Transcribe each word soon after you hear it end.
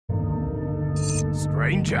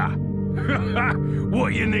Stranger?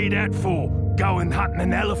 What you need that for? Going hunting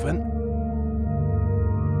an elephant?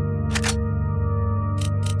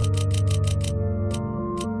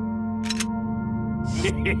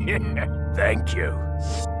 Thank you.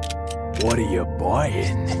 What are you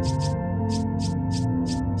buying?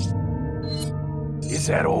 Is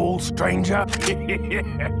that all, stranger?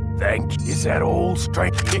 Thank you. Is that all,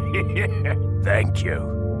 stranger? Thank you.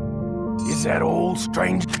 Is that all,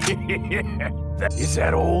 strange? Is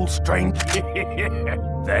that all, strange?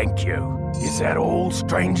 Thank you. Is that all,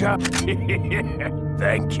 stranger?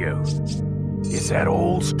 Thank you. Is that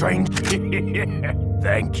all, strange?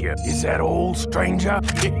 Thank you. Is that all, stranger?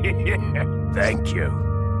 Thank you.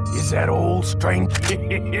 Is that all, strange?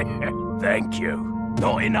 Thank you.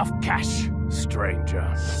 Not enough cash,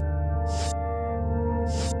 stranger.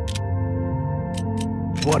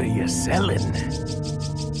 What are you selling?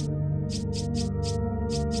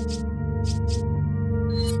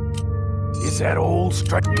 Is that all,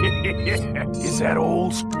 stranger? Is that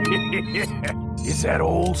all? Is that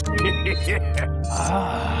all?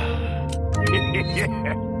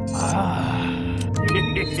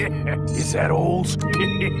 Is that all?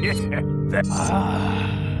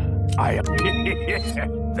 I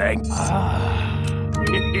thank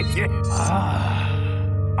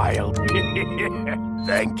I'll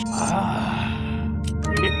thank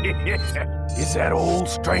Is that all,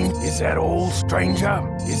 strange? Is that all,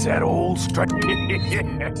 stranger? Is that all,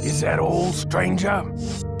 stranger? Is that all, stranger?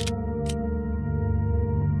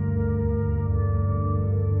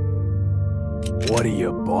 What are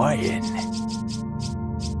you buying?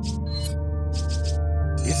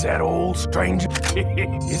 Is that all, stranger?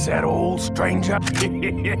 Is that all, stranger?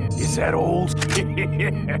 Is that all?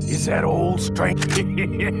 Is that all, stranger?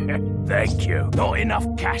 Thank you. Not enough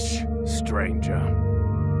cash, stranger.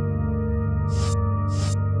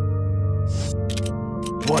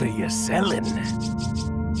 What are you selling?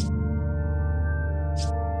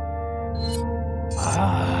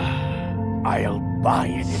 I'll buy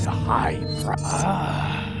it at a high price.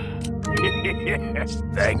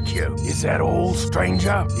 Thank you. Is that all,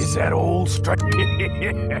 stranger? Is that all, stranger?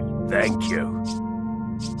 Thank you.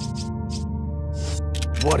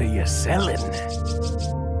 What are you selling?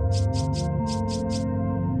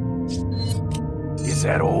 Is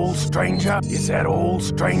that all, stranger? Is that all,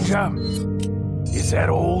 stranger? Is that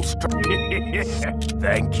all, stranger?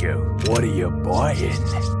 Thank you. What are you buying?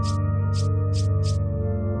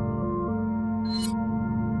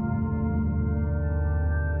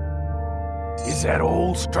 Is that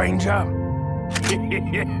all, stranger?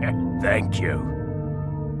 Thank you.